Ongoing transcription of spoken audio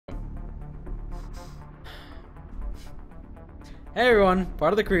Hey everyone,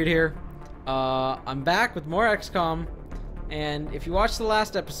 PartoftheCreed here. I'm back with more XCOM, and if you watched the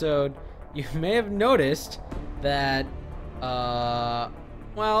last episode, you may have noticed that,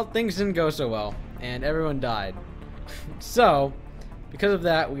 well, things didn't go so well, and everyone died. So, because of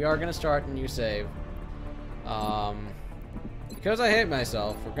that, we are going to start a new save. Because I hate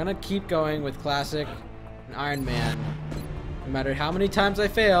myself, we're going to keep going with Classic and Iron Man, no matter how many times I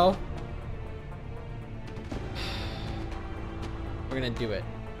fail. We're gonna do it.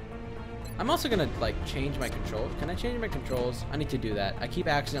 I'm also gonna like change my controls. Can I change my controls? I need to do that. I keep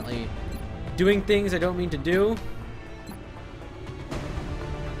accidentally doing things I don't mean to do.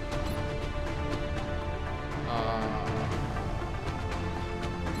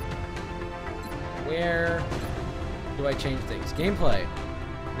 Where do I change things? Gameplay.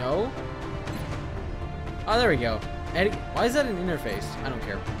 No. Oh, there we go. Why is that an interface? I don't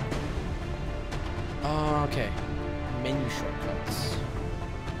care. Okay. Menu shortcuts.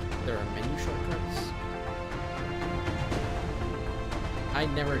 There are menu shortcuts? I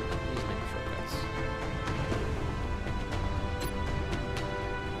never use menu shortcuts.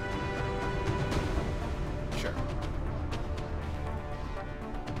 Sure.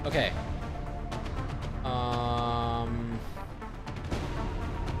 Okay.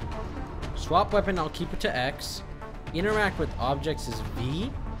 Swap weapon, I'll keep it to X. Interact with objects is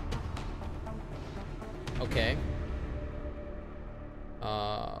V. Okay.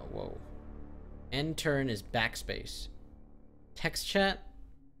 Whoa. End turn is backspace. Text chat?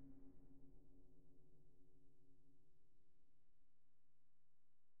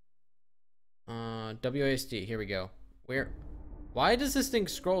 WASD, here we go. Why does this thing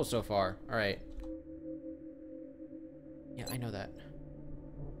scroll so far? Alright. Yeah, I know that.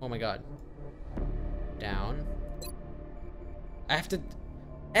 Oh my god. Down. I have to...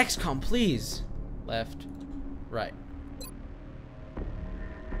 XCOM, please! Left. Right.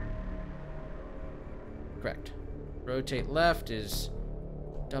 Correct. Rotate left is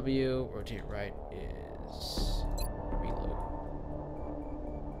W. Rotate right is reload.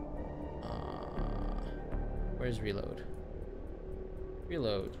 Where's reload?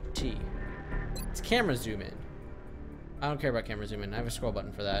 Reload. T. It's camera zoom in. I don't care about camera zoom in. I have a scroll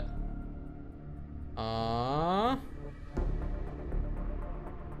button for that. I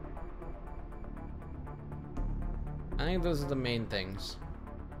think those are the main things.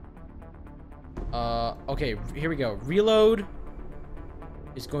 Okay, here we go. Reload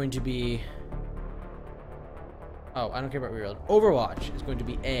is going to be... Oh, I don't care about reload. Overwatch is going to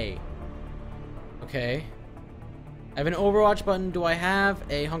be A. Okay. I have an Overwatch button. Do I have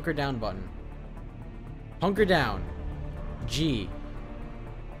a hunker down button? Hunker down. G.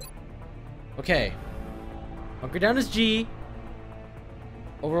 Okay. Hunker down is G.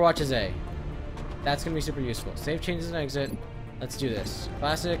 Overwatch is A. That's gonna be super useful. Save changes and exit. Let's do this.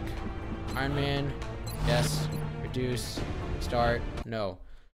 Classic. Iron Man. Yes. Reduce. Start. No.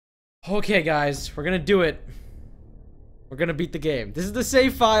 Okay, guys. We're gonna do it. We're gonna beat the game. This is the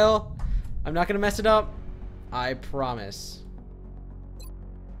save file. I'm not gonna mess it up. I promise.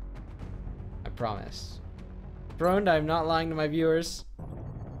 I promise. Droned, I'm not lying to my viewers.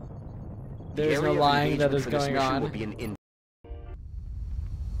 There's no lying that is going on.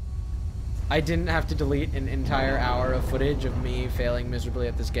 I didn't have to delete an entire hour of footage of me failing miserably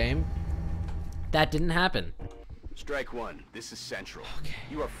at this game. That didn't happen. Strike one. This is central. Okay.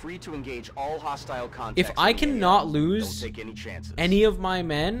 You are free to engage all hostile contacts. If I cannot lose don't take any chances. any of my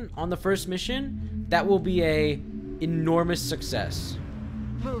men on the first mission, that will be a enormous success.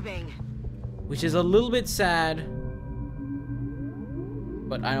 Moving. Which is a little bit sad,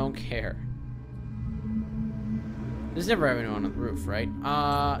 but I don't care. There's never anyone on the roof, right?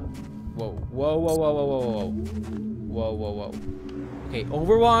 Whoa, whoa, whoa, whoa, whoa, whoa, whoa. Whoa, whoa, whoa. Okay,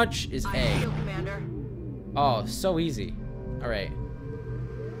 Overwatch is A. Commander. Oh, so easy. Alright.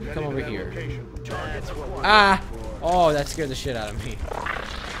 Come over here. Ah! Oh, that scared the shit out of me.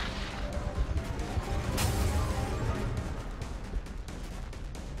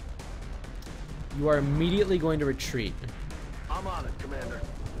 You are immediately going to retreat. I'm on it, Commander.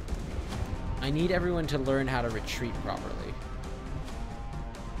 I need everyone to learn how to retreat properly.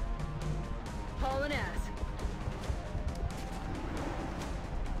 Hauling ass.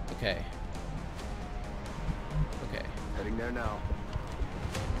 Okay. Okay. Heading there now.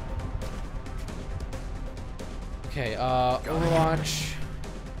 Okay, Overwatch.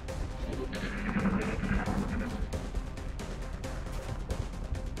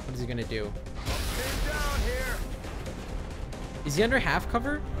 What is he gonna do? Is he under half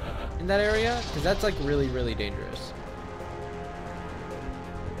cover in that area? Because that's like really, really dangerous.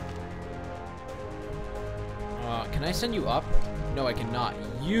 Can I send you up? No, I cannot.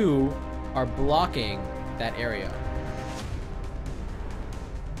 You are blocking that area.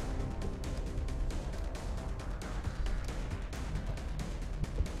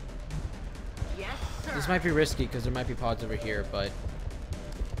 Yes, sir. This might be risky because there might be pods over here, but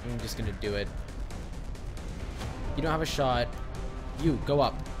I'm just gonna do it. You don't have a shot. You, go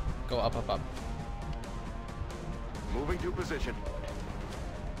up. Go up, up, up. Moving to position.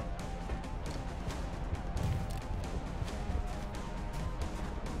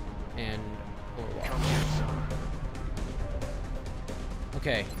 And Overwatch. Come here, son.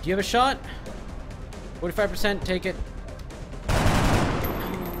 Okay, do you have a shot? 45%, take it.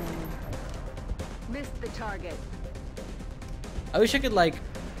 Missed the target. I wish I could, like,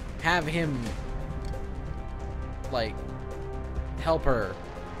 have him, like, help her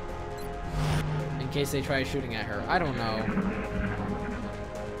in case they try shooting at her. I don't know.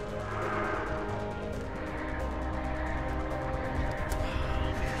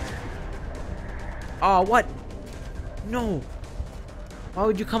 Oh, what? No. Why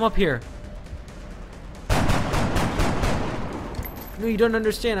would you come up here? No, you don't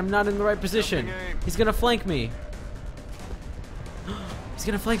understand. I'm not in the right position. He's gonna flank me. He's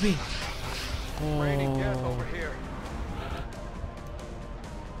gonna flank me. Raining death Oh. over here.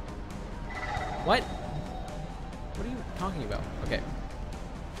 What? What are you talking about? Okay.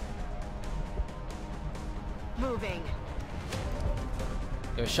 Moving.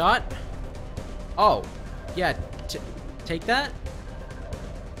 You have a shot? Oh. Yeah. Take that?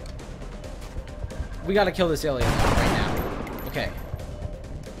 We gotta kill this alien right now. Okay.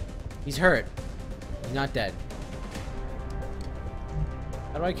 He's hurt. He's not dead.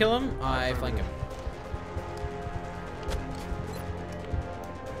 How do I kill him? I flank him.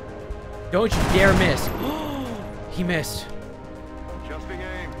 Don't you dare miss. He missed. Adjusting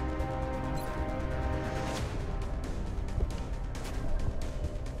aim.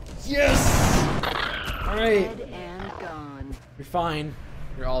 Yes! Alright. Dead and gone. You're fine.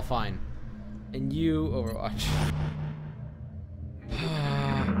 You're all fine. And you, Overwatch.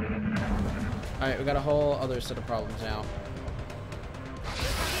 Alright, we got a whole other set of problems now.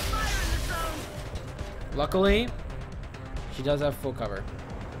 Luckily, she does have full cover.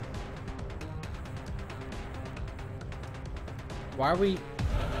 Why are we...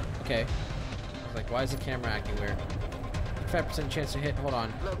 Okay. I was like, why is the camera acting weird? 5% chance to hit. Hold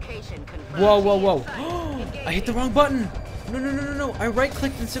on. Location confirmed. Whoa, whoa, whoa. Inside. I hit the wrong button. No, no, no, no, no. I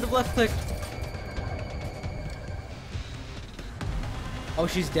right-clicked instead of left-clicked. Oh,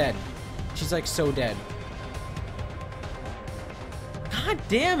 she's dead. She's like so dead. God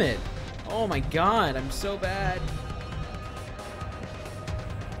damn it. Oh my god, I'm so bad.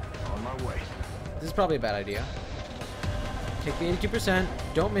 On my way. This is probably a bad idea. Take the 82%.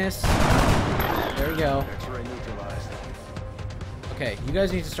 Don't miss. There we go. X-ray neutralized. Okay, you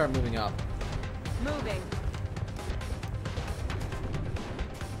guys need to start moving up. Moving.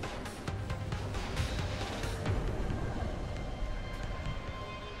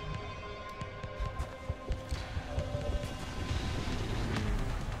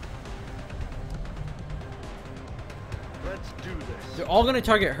 Let's do this. They're all gonna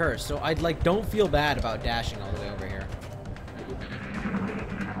target her, so I'd like don't feel bad about dashing all the way over here.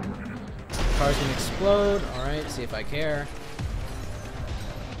 Car's gonna explode. Alright, see if I care.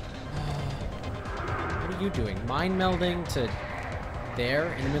 What are you doing? Mind melding to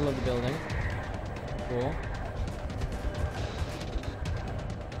there in the middle of the building. Cool.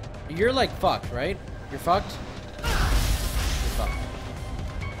 You're like fucked, right? You're fucked? You're fucked.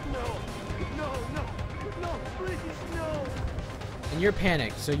 No, no, no, no, please, no. And you're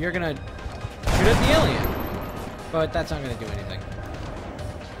panicked, so you're gonna shoot at the alien. But that's not gonna do anything.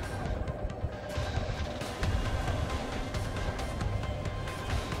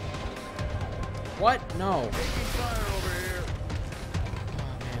 What? No. Taking fire over here.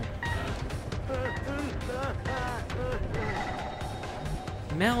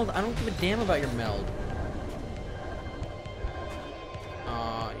 Meld? I don't give a damn about your meld.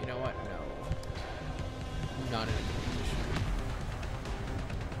 You know what? No. I'm not in a good position.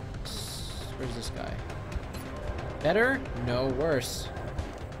 Where's this guy? Better? No, worse.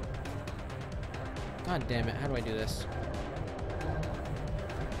 God damn it. How do I do this?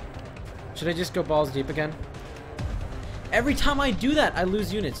 Should I just go balls deep again? Every time I do that, I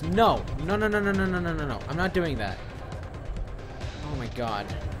lose units. No. No, no, no, no, no, no, no, no, no. I'm not doing that. Oh my god.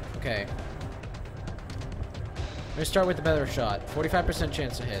 Okay. I'm gonna start with the better shot. 45%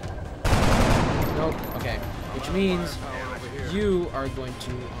 chance to hit. Nope. Okay. Which means you are going to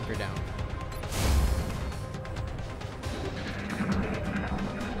hunker down.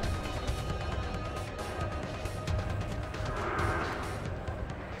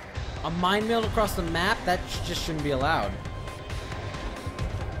 A mine mill across the map? That just shouldn't be allowed.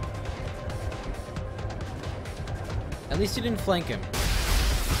 At least you didn't flank him.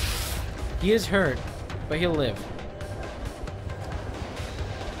 He is hurt, but he'll live.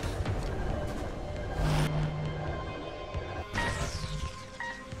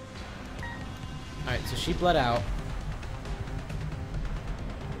 Alright, so she bled out.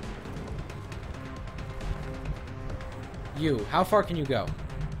 You, how far can you go?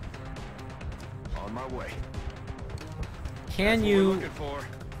 On my way. Can That's what we're you looking for.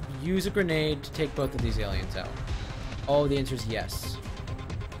 use a grenade to take both of these aliens out? Oh, the answer is yes.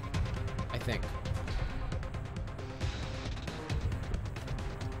 I think.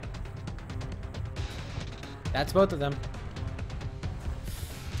 That's both of them.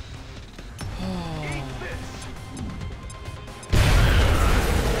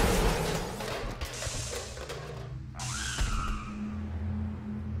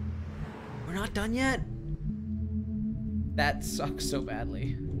 We're not done yet? That sucks so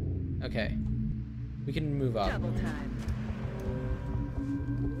badly. Okay. We can move up. Double time.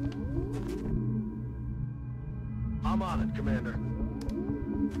 I'm on it, Commander.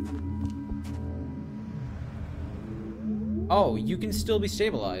 Oh, you can still be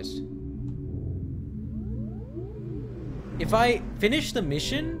stabilized. If I finish the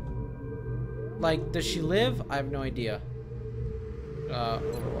mission, like, does she live? I have no idea.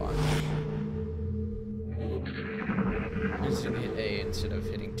 Overwatch. I'm just gonna hit A instead of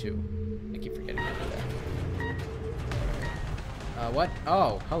hitting 2. I keep forgetting to do that. What?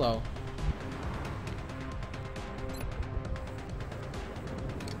 Oh, hello.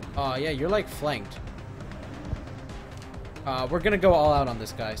 Oh, yeah, you're like flanked. We're gonna go all out on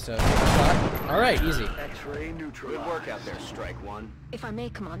this guy, so... Alright, easy. X-ray neutralized. Good work out there, Strike One. If I may,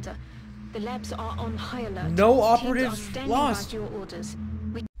 Commander, the labs are on high alert. No Teams operatives are standing lost. by to your orders.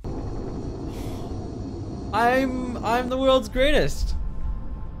 We I'm the world's greatest.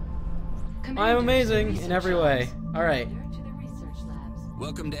 I'm amazing in every way. Alright.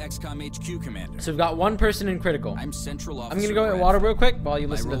 Welcome to XCOM HQ, Commander. So we've got one person in critical. I'm Central Officer. I'm gonna go get Bradford. water real quick while you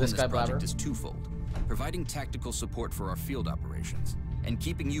My listen to role this in guy project blabber. is twofold: providing tactical support for our field operations, and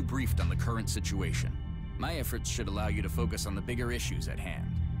keeping you briefed on the current situation. My efforts should allow you to focus on the bigger issues at hand.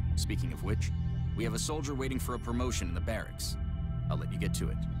 Speaking of which, we have a soldier waiting for a promotion in the barracks. I'll let you get to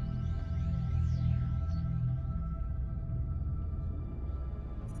it.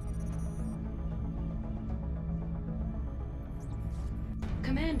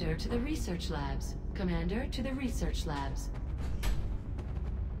 Commander to the research labs. Commander to the research labs.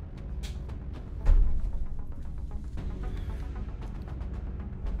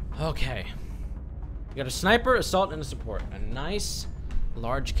 Okay. We got a sniper, assault, and a support. A nice,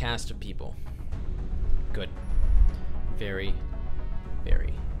 large cast of people. Good. Very,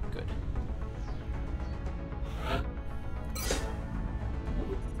 very good.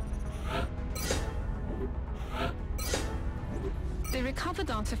 The recovered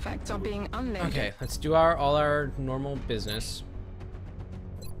artifacts are being unloaded. Okay, let's do all our normal business.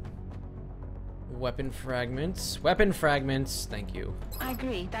 Weapon fragments. Weapon fragments. Thank you. I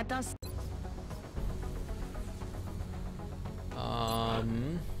agree. That does.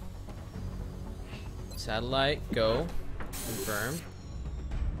 Satellite, go. Confirm.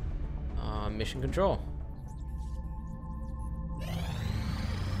 Mission control.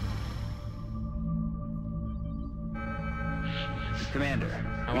 Commander,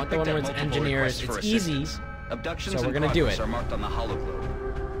 I want the one where it's engineers. It's easy. Abductions So we're in gonna do progress it. are marked on the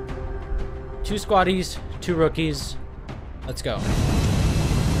hologlobe. 2 squaddies, 2 rookies. Let's go.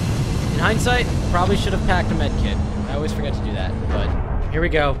 In hindsight, probably should have packed a med kit. I always forget to do that, but here we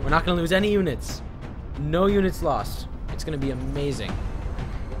go. We're not gonna lose any units. No units lost. It's gonna be amazing.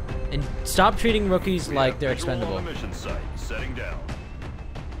 And stop treating rookies like they're expendable. On the mission site, setting down.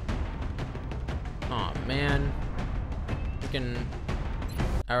 Aw, man. Freaking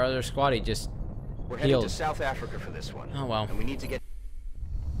our other squaddie just We're heading to healed. South Africa for this one. Oh, well. And we need to get...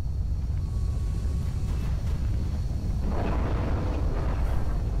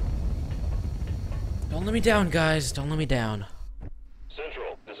 Don't let me down, guys. Don't let me down.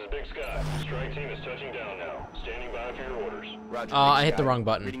 Central, this is Big Sky. Strike team is touching down now. Standing by for your orders. Roger, I Big hit the Sky. wrong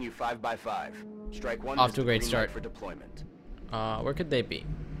button. Reading you 5 by 5. Strike One Off has to a the great green start. light for deployment. Where could they be? It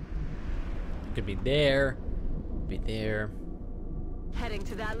could be there. Be there. Heading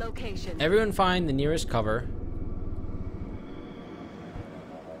to that location. Everyone find the nearest cover.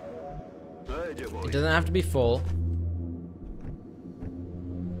 It doesn't have to be full.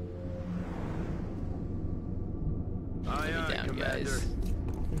 Aye, Let me aye, down, Commander. guys.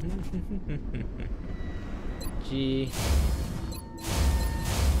 G.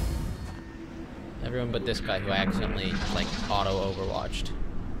 Everyone but this guy who I accidentally, like, auto-overwatched.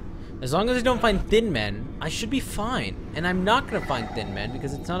 As long as I don't find thin men, I should be fine. And I'm not gonna find thin men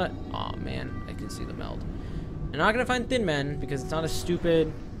because it's not a... Aw, man. I can see the meld. I'm not gonna find thin men because it's not a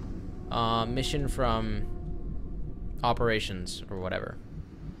stupid mission from operations or whatever.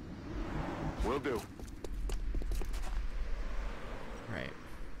 Will do. Right.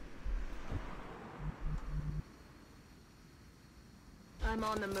 I'm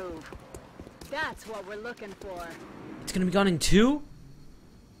on the move. That's what we're looking for. It's gonna be gone in 2?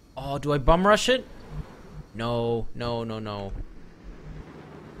 Oh, do I bum rush it? No, no, no, no.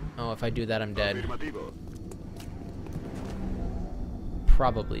 Oh, if I do that, I'm dead.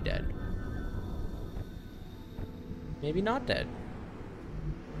 Probably dead. Maybe not dead.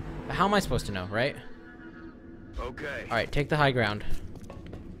 But how am I supposed to know, right? Okay. Alright, take the high ground.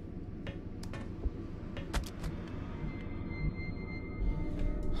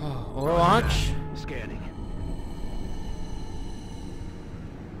 Oh, Overwatch? Scanning.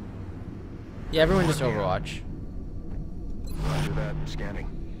 Yeah, everyone just Overwatch. Roger that. Scanning.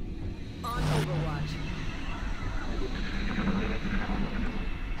 On Overwatch.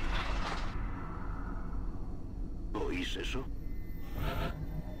 ¿Oís eso?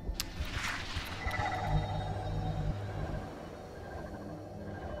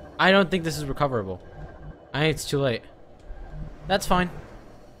 I don't think this is recoverable. I think it's too late. That's fine.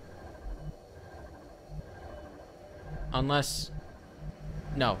 Unless...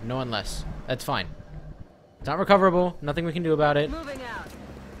 No, no unless. That's fine. It's not recoverable. Nothing we can do about it. Moving out.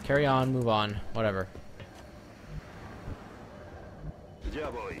 Carry on, move on, whatever.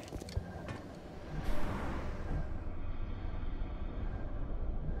 Ya voy.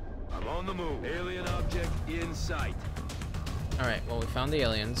 I'm on the move. Alien object in sight. Alright, well, we found the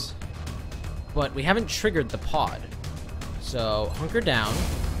aliens. But we haven't triggered the pod. So, hunker down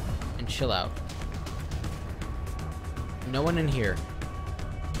and chill out. No one in here.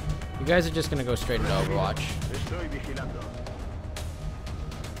 You guys are just gonna go straight into Overwatch. Estoy vigilando.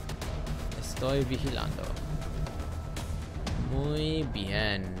 Estoy vigilando. Muy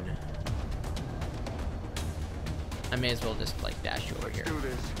bien. I may as well just, like, dash you over here. Do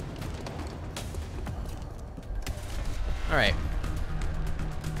this. Alright.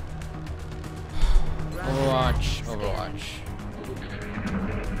 Overwatch, Overwatch.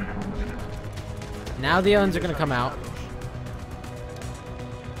 Now the aliens are gonna come out.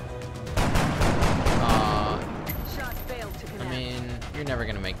 Shot failed to I connect. mean, you're never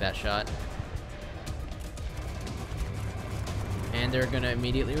gonna make that shot. And they're gonna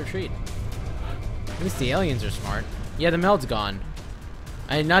immediately retreat. At least the aliens are smart. Yeah, the meld's gone.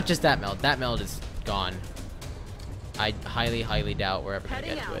 Not just that meld. That meld is gone. I highly, highly doubt we're ever gonna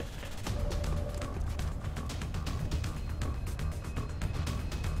Heading get to out. it.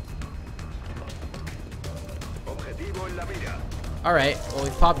 Objetivo en la mira. Alright, well,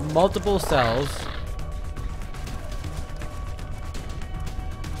 we've popped multiple cells.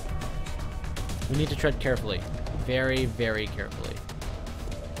 We need to tread carefully. Very, very carefully.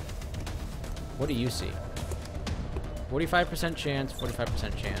 What do you see? 45% chance,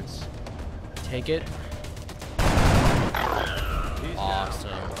 45% chance. Take it. Awesome.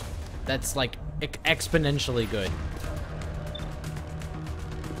 That's like exponentially good.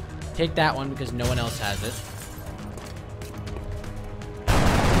 Take that one because no one else has it.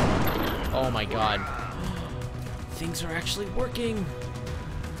 Oh my god. Things are actually working.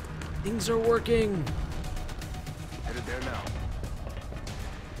 Things are working. Headed there now.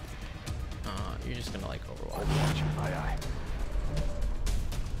 You're just gonna like Overwatch. Overwatch. Aye, aye.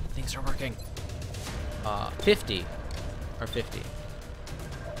 Things are working. 50 or 50.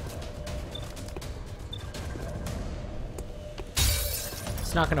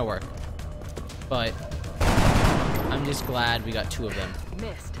 It's not gonna work, but I'm just glad we got 2 of them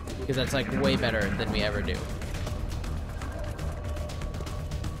Missed. because that's like way better than we ever do.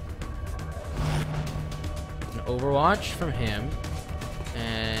 An Overwatch from him,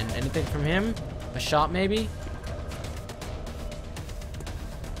 and anything from him? A shot maybe?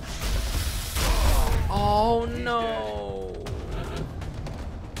 Oh no!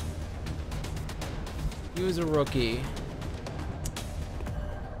 He was a rookie.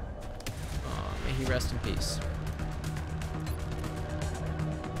 May he rest in peace.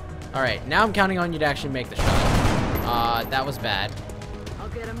 Alright, now I'm counting on you to actually make the shot. That was bad. I'll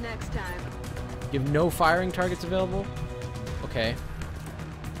get him next time. You have no firing targets available? Okay.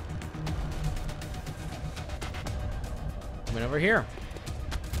 Coming over here.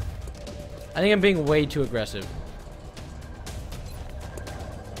 I think I'm being way too aggressive.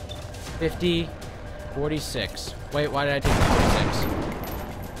 50, 46. Wait, why did I take the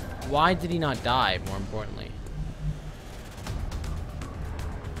 46? Why did he not die, more importantly?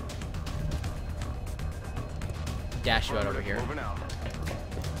 Dash you out over here. Moving out.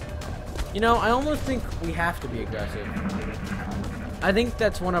 You know, I almost think we have to be aggressive. I think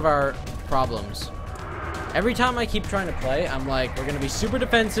that's one of our problems. Every time I keep trying to play, I'm like, we're going to be super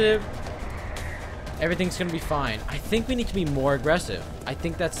defensive. Everything's going to be fine. I think we need to be more aggressive. I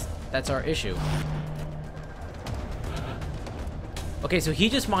think that's our issue. Okay, so he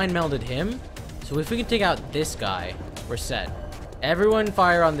just mind melded him. So if we can take out this guy, we're set. Everyone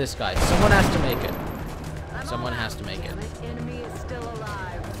fire on this guy. Someone has to make it. Someone has to make it. The enemy is still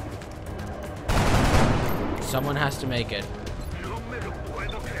alive. Someone has to make it.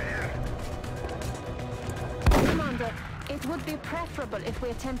 Commander, it would be preferable if we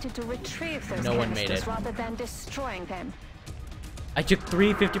attempted to retrieve those No one made canisters it. rather than destroying them. I took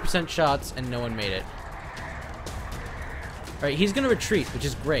 3 50% shots and no one made it. Alright, he's gonna retreat, which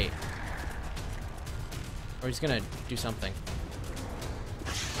is great. Or he's gonna do something.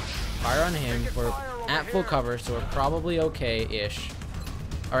 Fire on him. We're at full cover, so we're probably okay-ish.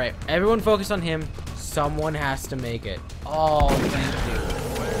 Alright, everyone focus on him. Someone has to make it. Oh, thank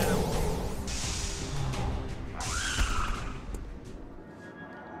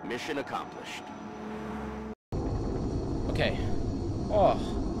you. Mission accomplished. Okay. Oh.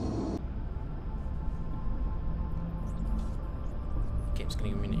 Game's gonna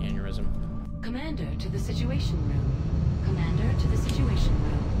give me an aneurysm. Commander to the Situation Room. Commander to the Situation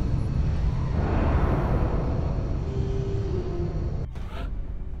Room.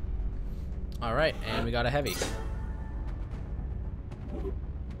 Alright, and we got a heavy.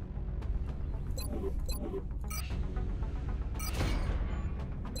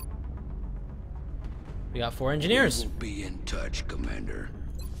 We got 4 engineers. We'll be in touch, Commander.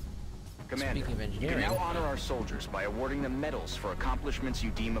 Commander, Speaking of you engineering. can now honor our soldiers by awarding them medals for accomplishments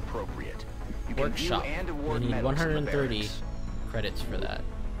you deem appropriate. You can view Workshop. and We award need medals in the 130 barracks. credits for that.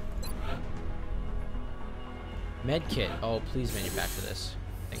 Medkit. Oh, please manufacture this.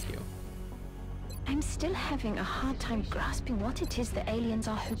 Thank you. I'm still having a hard time grasping what it is the aliens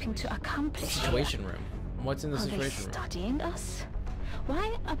are hoping to accomplish. Situation room. What's in the Are they situation room? studying us?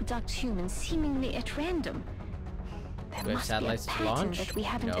 Why abduct humans seemingly at random? There Do we have must be a satellites to pattern launch? that we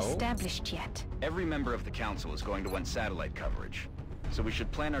haven't No. established yet. Every member of the council is going to want satellite coverage, so we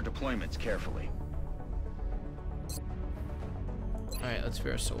should plan our deployments carefully. Alright, let's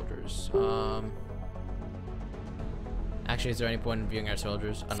view our soldiers. Actually, is there any point in viewing our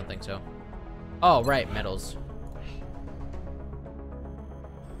soldiers? I don't think so. Oh, right, medals.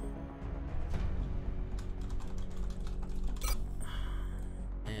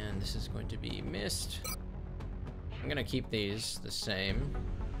 And this is going to be missed. I'm gonna keep these the same.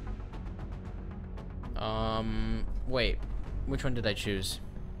 Wait, which one did I choose?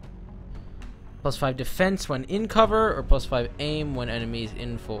 +5 defense when in cover, or +5 aim when enemies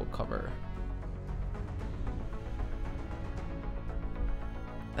in full cover?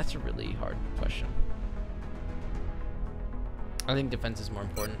 That's a really hard question. I think defense is more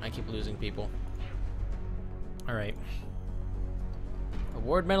important. I keep losing people. Alright.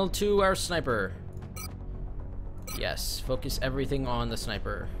 Award medal to our sniper. Yes, focus everything on the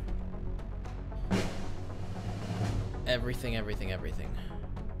sniper. Everything, everything, everything.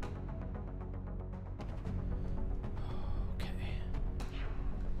 Okay.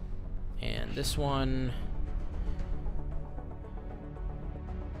 And this one.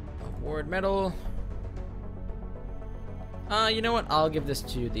 Award medal. You know what? I'll give this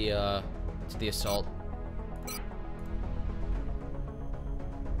to the assault.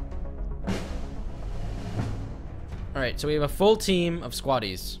 Alright, so we have a full team of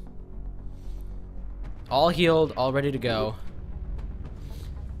squaddies. All healed, all ready to go.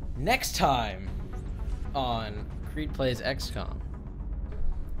 Next time on Creed Plays XCOM,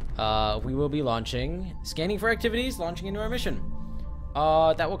 we will be launching, scanning for activities, launching into our mission.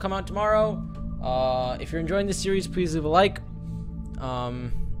 That will come out tomorrow. If you're enjoying this series, please leave a like.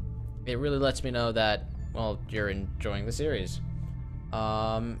 It really lets me know that, well, you're enjoying the series.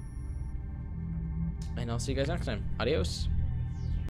 And I'll see you guys next time. Adios.